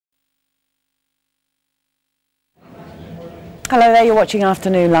Hello there, you're watching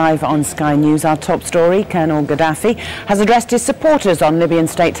Afternoon Live on Sky News. Our top story, Colonel Gaddafi has addressed his supporters on Libyan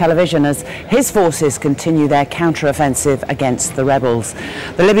state television as his forces continue their counter-offensive against the rebels.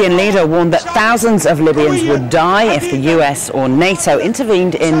 The Libyan leader warned that thousands of Libyans would die if the US or NATO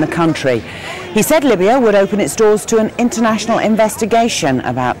intervened in the country. He said Libya would open its doors to an international investigation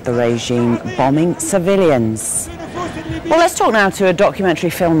about the regime bombing civilians. Well, let's talk now to a documentary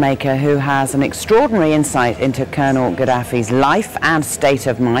filmmaker who has an extraordinary insight into Colonel Gaddafi's life and state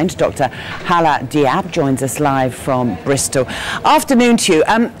of mind. Dr Halla Diyab joins us live from Bristol. Afternoon to you.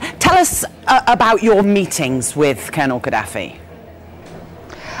 Tell us about your meetings with Colonel Gaddafi.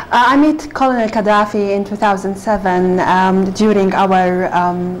 I met Colonel Gaddafi in 2007 during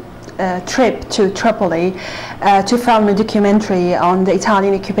our trip to Tripoli to film a documentary on the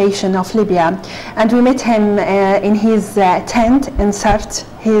Italian occupation of Libya, and we met him in his tent in Sirte,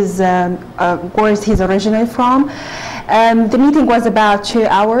 where he's originally from. The meeting was about 2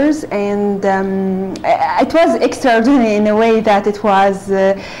 hours, and it was extraordinary in a way that it was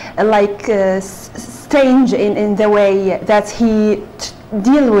strange in the way that he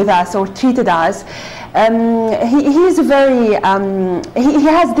dealt with us or treated us. He is very, he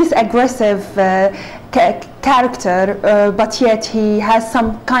has this aggressive character, but yet he has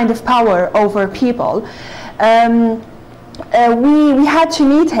some kind of power over people. We had to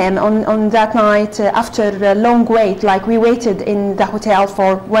meet him on that night after a long wait. Like, we waited in the hotel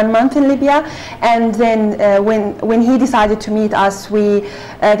for 1 month in Libya, and then when he decided to meet us,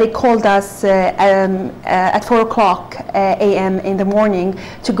 they called us at 4 o'clock a.m. in the morning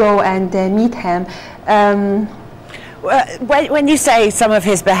to go and meet him. When you say some of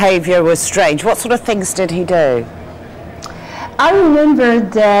his behaviour was strange, what sort of things did he do? I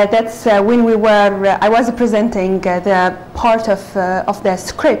remembered when I was presenting the part of the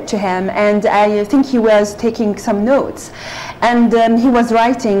script to him, and I think he was taking some notes, and he was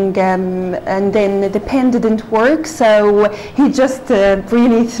writing, and then the pen didn't work, so he just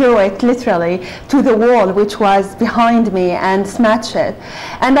really threw it literally to the wall, which was behind me, and smashed it.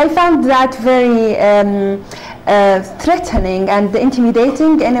 And I found that very threatening and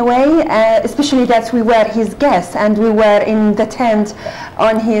intimidating in a way, especially that we were his guests and we were in the tent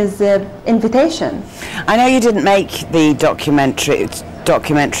on his invitation. I know you didn't make the documentary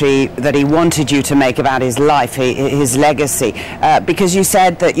that he wanted you to make about his life, his legacy, because you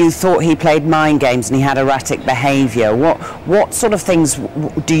said that you thought he played mind games and he had erratic behaviour. What sort of things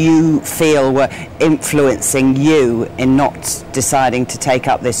do you feel were influencing you in not deciding to take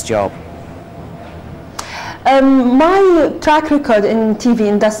up this job? My track record in TV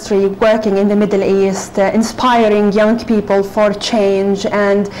industry, working in the Middle East, inspiring young people for change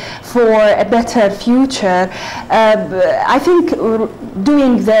and for a better future. I think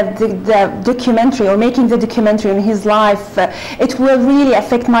doing the documentary or making the documentary on his life, it will really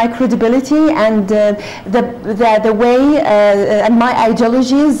affect my credibility and the way and my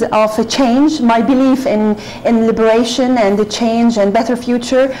ideologies of a change, my belief in liberation and the change and better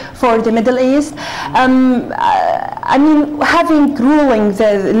future for the Middle East. I mean, having ruling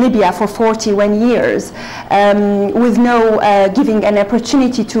Libya for 41 years with no giving an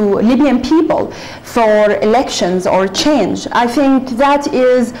opportunity to Libyan people for elections or change, I think that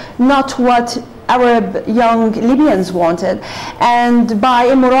is not what Arab young Libyans wanted. And by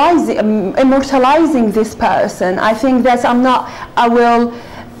immortalizing this person, I think that I will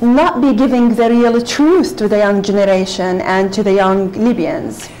not be giving the real truth to the young generation and to the young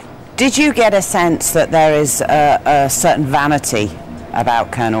Libyans. Did you get a sense that there is a certain vanity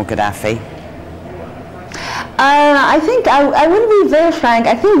about Colonel Gaddafi? I think I will be very frank.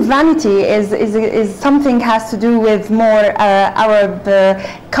 I think vanity is something has to do with more Arab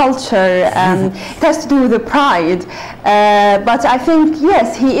culture. It has to do with the pride. But I think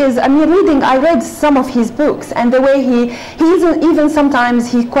yes, he is. I mean, I read some of his books, and the way he even sometimes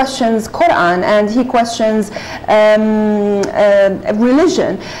he questions Quran and he questions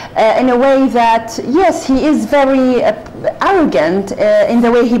religion in a way that yes, he is very arrogant in the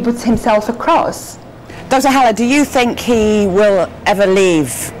way he puts himself across. Dr Halla, do you think he will ever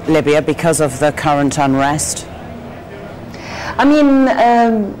leave Libya because of the current unrest? I mean,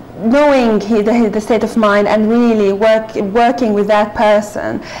 knowing the state of mind and really working with that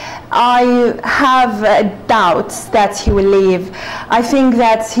person, I have doubts that he will leave. I think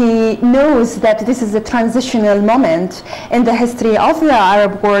that he knows that this is a transitional moment in the history of the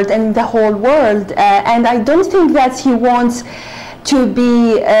Arab world and the whole world, and I don't think that he wants to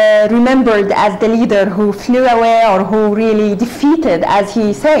be remembered as the leader who flew away or who really defeated, as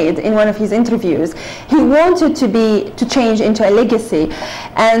he said in one of his interviews. He wanted to change into a legacy,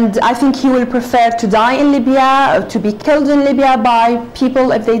 and I think he will prefer to die in Libya, to be killed in Libya by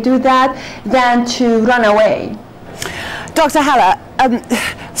people if they do that, than to run away. Dr. Halla,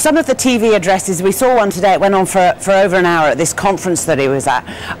 some of the TV addresses, we saw one today, it went on for over an hour at this conference that he was at,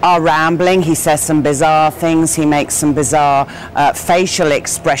 are rambling. He says some bizarre things, he makes some bizarre facial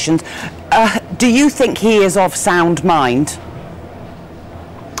expressions. Do you think he is of sound mind?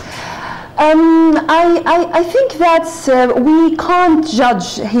 I think that we can't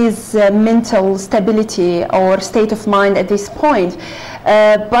judge his mental stability or state of mind at this point.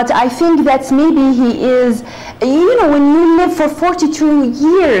 But I think that maybe he is, you know, when you live for 42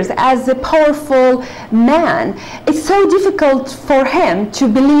 years as a powerful man, it's so difficult for him to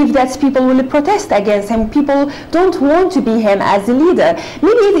believe that people will protest against him. People don't want to be him as a leader.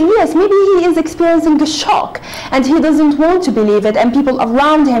 Maybe, yes, maybe he is experiencing the shock and he doesn't want to believe it, and people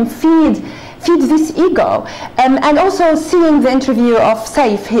around him feed this ego. And also seeing the interview of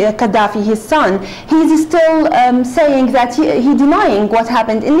Saif Gaddafi, his son, he's still saying that he denying what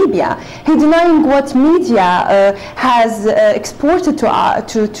happened in Libya. He denying what media has exported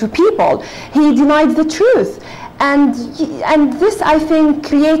to people. He denied the truth. And this, I think,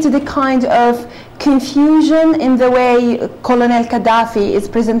 created a kind of confusion in the way Colonel Gaddafi is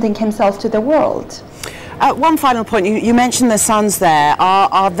presenting himself to the world. One final point, you mentioned the sons there.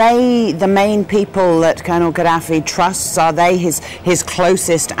 Are they the main people that Colonel Gaddafi trusts? Are they his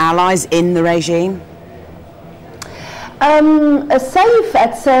closest allies in the regime? Saif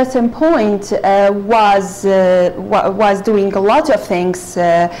at certain point was doing a lot of things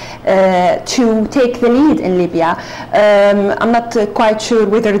to take the lead in Libya. I'm not quite sure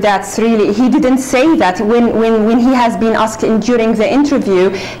whether that's really, he didn't say that when he has been asked during the interview.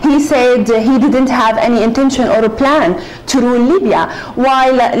 He said he didn't have any intention or a plan to rule Libya,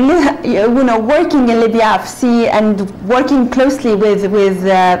 while you know, working in Libya and working closely with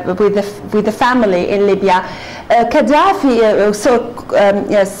the family in Libya. Gaddafi,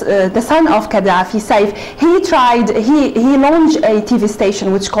 the son of Gaddafi, Saif, he launched a TV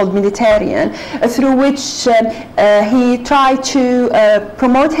station which called Mediterranean, through which he tried to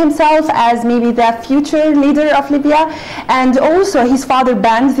promote himself as maybe the future leader of Libya. And also his father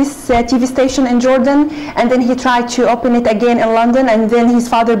banned this TV station in Jordan, and then he tried to open it again in London, and then his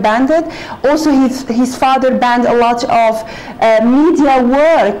father banned it. Also his father banned a lot of media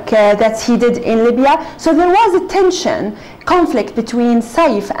work that he did in Libya. So there was a tension, conflict between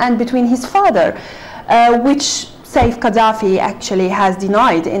Saif and between his father, which Saif Gaddafi actually has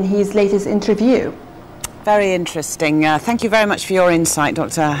denied in his latest interview. Very interesting. Thank you very much for your insight,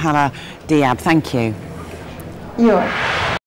 Dr. Halla Diyab. Thank you. You're